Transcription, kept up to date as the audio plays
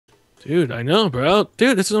Dude, I know, bro.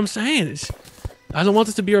 Dude, that's what I'm saying. I don't want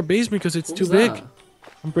this to be our basement because it's too big.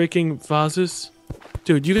 I'm breaking vases.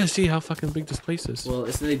 Dude, you gotta see how fucking big this place is. Well,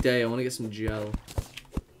 it's nearly day. I want to get some gel.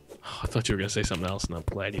 Oh, I thought you were gonna say something else, and I'm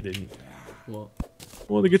glad you didn't. What?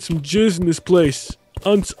 I want to get some jizz in this place.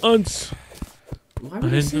 Unts. Why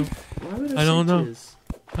would I say? Why would I don't know. jizz?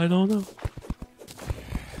 I don't know.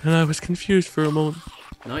 And I was confused for a moment.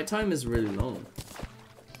 Nighttime is really long.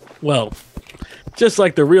 Well, just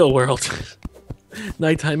like the real world,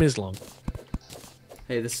 nighttime is long.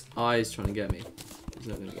 Hey, this eye is trying to get me. He's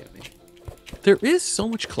not gonna get me. There is so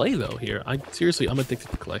much clay though here. Seriously, I'm addicted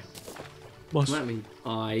to clay. Come at me,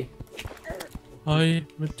 eye. I'm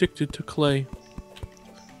addicted to clay.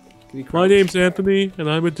 Can you My crouch? name's Anthony, and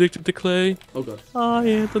I'm addicted to clay. Oh god. Hi,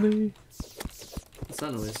 Anthony. What's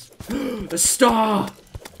that noise? A star!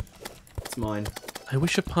 It's mine. I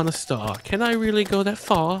wish upon a star. Can I really go that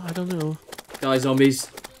far? I don't know. Die, zombies.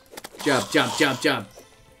 Jab, jab, jab, jab.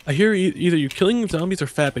 I hear either you're killing zombies or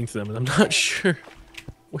fapping to them, and I'm not sure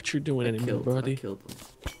what you're doing anymore, I buddy. killed them.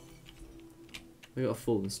 I got a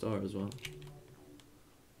fallen star as well.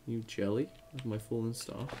 You jelly with my fallen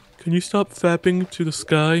star. Can you stop fapping to the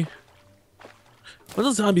sky? Why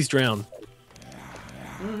do zombies drown?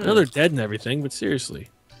 I don't I know know. they're dead and everything, but seriously.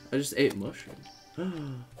 I just ate mushrooms.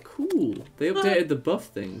 Cool. They updated the buff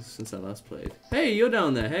things since I last played. Hey, you're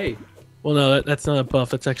down there. Hey. Well, no, that's not a buff.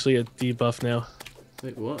 That's actually a debuff now.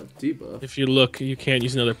 Wait, what? Debuff? If you look, you can't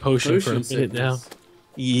use another potion for a minute now. sickness.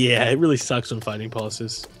 Yeah, it really sucks when fighting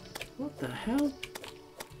bosses. What the hell?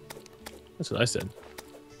 That's what I said.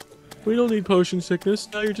 We don't need potion sickness.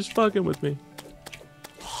 Now you're just fucking with me.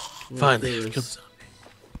 I'm gonna Finally, kill I've killed this. the zombie.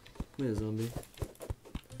 Come here, zombie.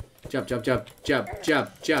 Jab, jab, jab, jab,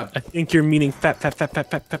 jab, jab. I think you're meaning fat.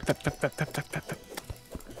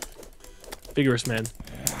 Vigorous man.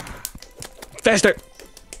 Faster!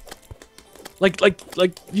 Like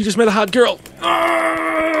you just met a hot girl.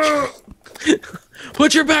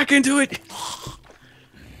 Put your back into it.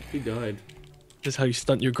 He died. This is how you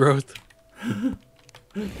stunt your growth.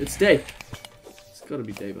 It's day. It's gotta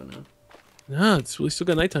be day by now. Nah, we still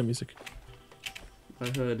got nighttime music. I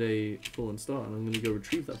heard a fallen star, and I'm gonna go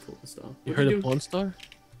retrieve that fallen star. You What heard do of Fallen Star?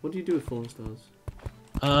 What do you do with fallen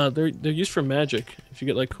stars? They're used for magic. If you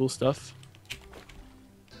get like cool stuff.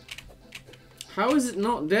 How is it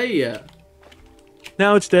not day yet?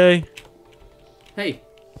 Now it's day. Hey.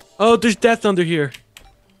 Oh, there's death under here.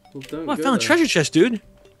 Well, don't Oh, I go found a there. treasure chest, dude.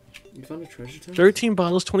 You found a treasure chest? 13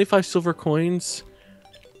 bottles, 25 silver coins,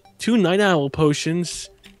 2 night owl potions,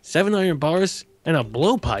 7 iron bars, and a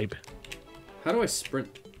blowpipe. How do I sprint?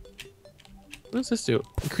 What does this do?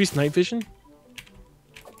 Increase night vision?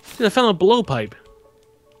 Dude, I found a blowpipe.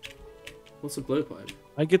 What's a blowpipe?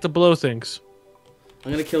 I get to blow things.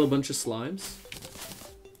 I'm gonna kill a bunch of slimes.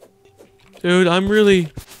 Dude, I'm really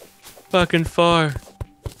fucking far.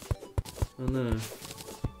 Oh no.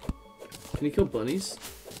 Can you kill bunnies?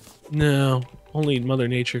 No, only Mother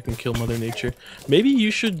Nature can kill Mother Nature. Maybe we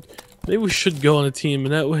should go on a team,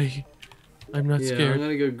 and that way I'm not Yeah, scared. I'm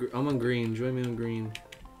gonna go. I'm on green. Join me on green.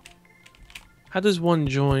 How does one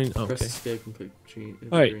join? Oh, Press okay. escape and click green.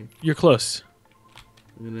 All right, Green. you're close.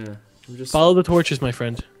 I'm just. Follow the torches, my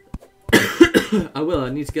friend. I will. I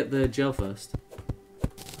need to get the gel first.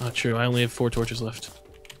 Oh, true. I only have 4 torches left.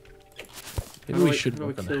 Maybe How we do I- should how do I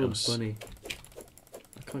work on the kill a house. bunny?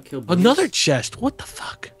 I can't kill bunnies. Another chest. What the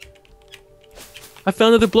fuck? I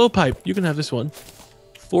found another blowpipe. You can have this one.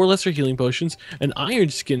 4 lesser healing potions, an iron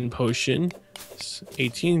skin potion,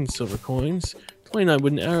 18 silver coins, 29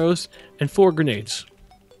 wooden arrows, and 4 grenades.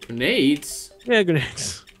 Grenades? Yeah,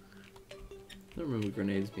 grenades. I don't remember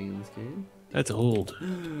grenades being in this game. That's old.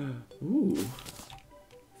 Ooh.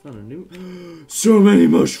 Found a new. So many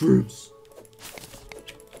mushrooms!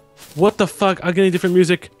 What the fuck? I'm getting different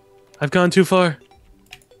music. I've gone too far.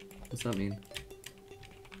 What's that mean?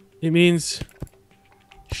 It means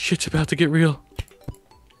shit's about to get real.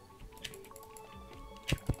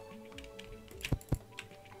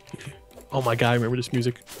 Oh my god, I remember this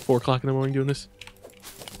music. 4 o'clock in the morning doing this.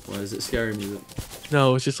 Why is it scary music?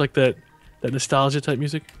 No, it's just like that nostalgia type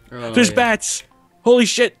music. Oh, There's yeah. bats! Holy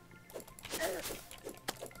shit!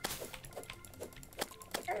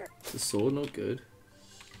 Is the sword not good?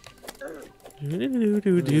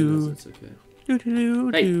 Do-do-do-do-do. It's okay.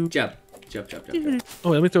 Do-do-do-do. Hey, jab. Jab, jab, jab, jab. Oh,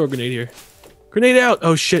 let me throw a grenade here. Grenade out!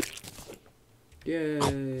 Oh shit.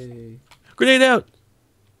 Yay. Grenade out!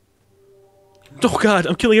 Oh god,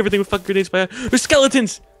 I'm killing everything with fucking grenades by There's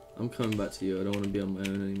skeletons! I'm coming back to you. I don't want to be on my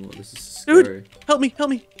own anymore. This is Dude, scary. help me, help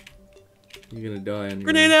me. You're gonna die on your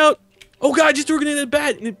Grenade own. out! Oh god, I just threw a grenade at a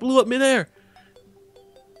bat and it blew up midair.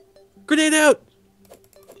 Grenade out!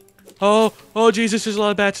 Oh, oh, Jesus, there's a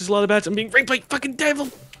lot of bats. There's a lot of bats. I'm being raped by fucking devil.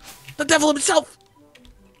 The devil himself.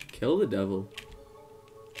 Kill the devil.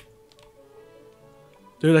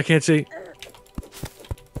 Dude, I can't see.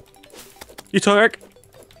 Utorak.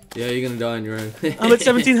 Yeah, you're gonna die on your own. I'm at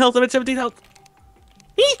 17 health. I'm at 17 health.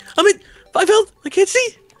 I'm at 5 health. I can't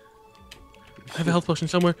see. I have a health potion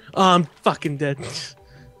somewhere. Oh, I'm fucking dead.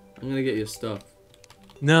 I'm gonna get your stuff.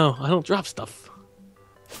 No, I don't drop stuff.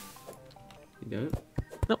 You don't?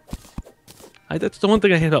 Nope. That's the one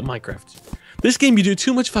thing I hate about Minecraft. This game, you do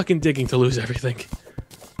too much fucking digging to lose everything.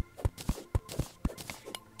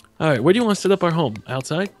 Alright, where do you want to set up our home?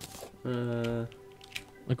 Outside?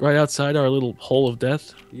 Like right outside our little hole of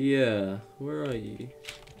death? Yeah. Where are you?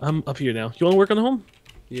 I'm up here now. You want to work on the home?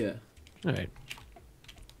 Yeah. Alright.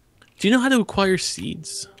 Do you know how to acquire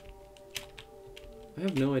seeds? I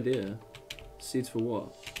have no idea. Seeds for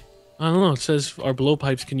what? I don't know. It says our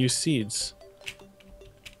blowpipes can use seeds.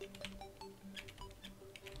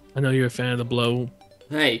 I know you're a fan of the blow.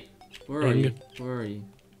 Hey! Where are you? Where are you?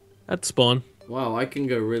 At spawn. Wow, I can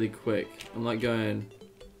go really quick. I'm like going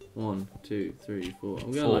 1, 2, 3, 4.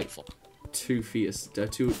 I'm going like 20 feet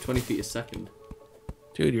a second.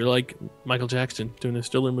 Dude, you're like Michael Jackson doing the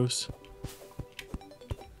Stiller moves.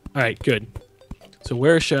 Alright, good. So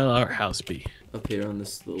where shall our house be? Up here on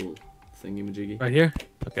this little thingy-majiggy. Right here?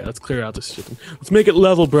 Okay, let's clear out this shit. Let's make it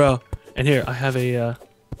level, bro. And here, I have a, I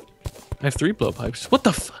have 3 blowpipes. What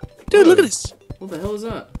the fuck? Dude, look at this! What the hell is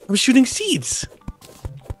that? I'm shooting seeds!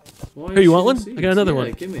 Why Here, you want one? seeds? I got another yeah,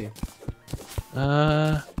 one. Give me.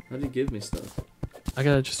 How do you give me stuff? I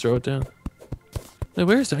gotta just throw it down. Wait,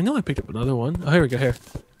 where is it? I know I picked up another one. Oh, here we go, here.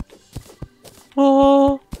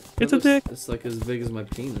 Oh, it's a dick. It's like as big as my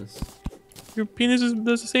penis. Your penis is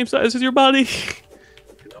the same size as your body.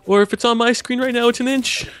 Or if it's on my screen right now, it's an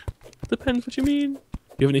inch. Depends what you mean.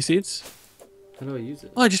 You have any seeds? How do I use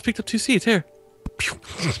it? Oh, I just picked up 2 seeds. Here.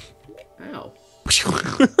 Ow.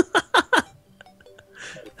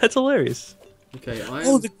 That's hilarious. Okay,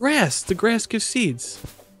 Oh, the grass. The grass gives seeds.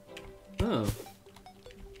 Oh.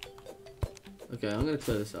 Okay, I'm gonna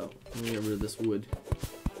clear this out. I'm gonna get rid of this wood.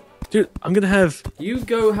 Dude, I'm gonna have... You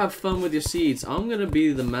go have fun with your seeds. I'm gonna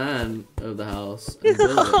be the man of the house. And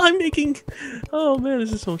build it. I'm making... Oh, man,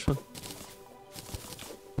 this is so much fun.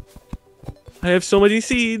 I have so many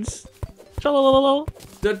seeds. Bro,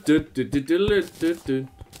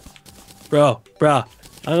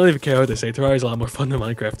 I don't even care what they say. Terraria's a lot more fun than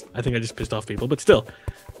Minecraft. I think I just pissed off people, but still.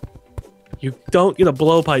 You don't get a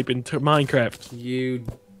blowpipe in Minecraft. You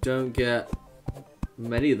don't get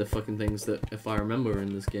many of the fucking things that, if I remember,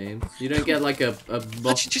 in this game. You don't get like a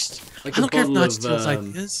Just, like I don't care if Notch of, steals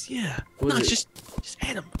ideas. Yeah. No, just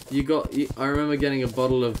add them. I remember getting a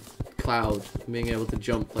bottle of cloud, being able to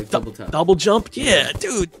jump like double tap. Double jump? Yeah,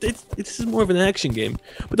 dude. This is more of an action game.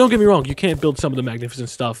 But don't get me wrong, you can't build some of the magnificent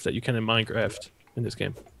stuff that you can in Minecraft in this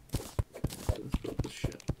game. Let's build this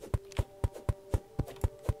shit.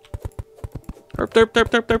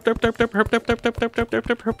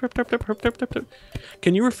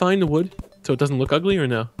 Can you refine the wood so it doesn't look ugly or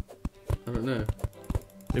no? I don't know.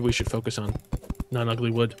 Maybe we should focus on non-ugly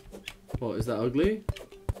wood. What, is that ugly?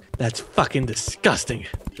 That's fucking disgusting.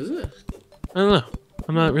 Is it? I don't know.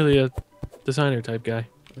 I'm not really a designer type guy.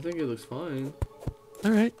 I think it looks fine.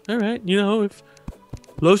 Alright. You know, if...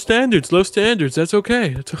 Low standards, that's okay.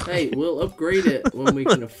 That's okay. Hey, we'll upgrade it when we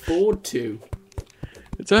can afford to.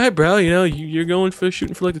 It's alright, bro. You know, you're going for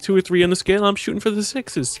shooting for like the 2 or 3 on the scale. I'm shooting for the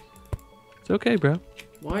 6s. It's okay, bro.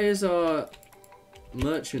 Why is our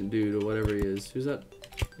merchant dude or whatever he is? Who's that?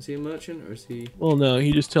 Is he a merchant or is he? Well, no,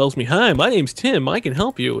 he just tells me, "Hi, my name's Tim. I can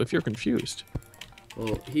help you if you're confused."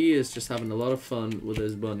 Well, he is just having a lot of fun with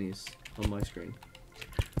those bunnies on my screen.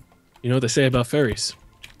 You know what they say about fairies?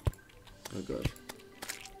 Oh god.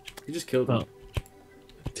 He just killed me.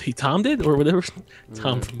 Tom did? Or whatever?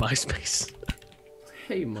 Tom from MySpace.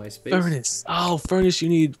 Hey, MySpace. Furnace. Oh, furnace, you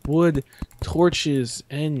need wood, torches,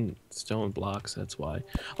 and stone blocks. That's why.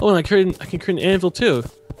 Oh, and I can create an anvil too.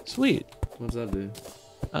 Sweet. What does that do?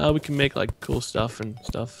 We can make like cool stuff and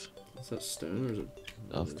stuff. Is that stone or is it?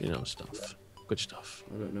 Stuff, you know, stuff. Good stuff.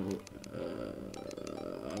 I don't know.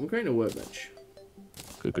 I'm creating a workbench.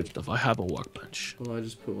 Good stuff. I have a workbench. Well, I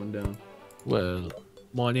just put one down. Well,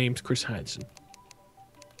 my name's Chris Hansen.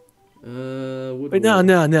 Wait, no,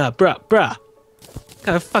 bruh. What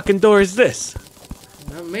kind of fucking door is this?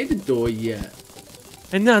 I haven't made the door yet.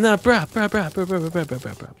 And no, bruh.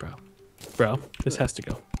 Bro, this has to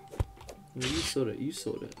go. Well, you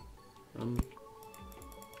sort it.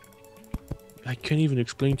 I can't even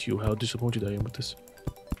explain to you how disappointed I am with this.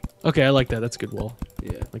 Okay, I like that. That's a good wall.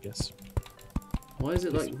 Yeah. I guess. Why is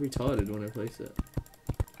it like retarded when I place it?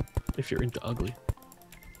 if you're into ugly.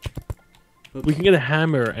 Oops. We can get a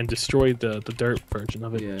hammer and destroy the dirt version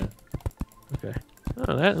of it. Yeah. Okay.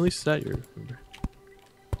 Oh, that at least that you remember.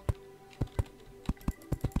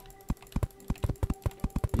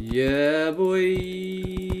 Yeah, boy.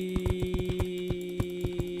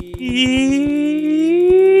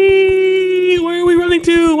 Where are we running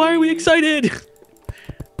to? Why are we excited?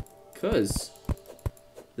 Cause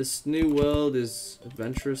this new world is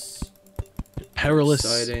adventurous, Perilous,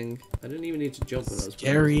 exciting. I didn't even need to jump when I was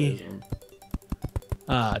scary,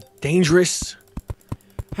 dangerous.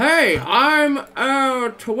 Hey, I'm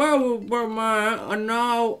 12 man, and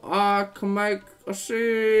now I can make a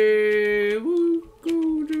sea.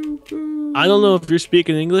 I don't know if you're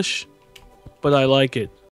speaking English, but I like it.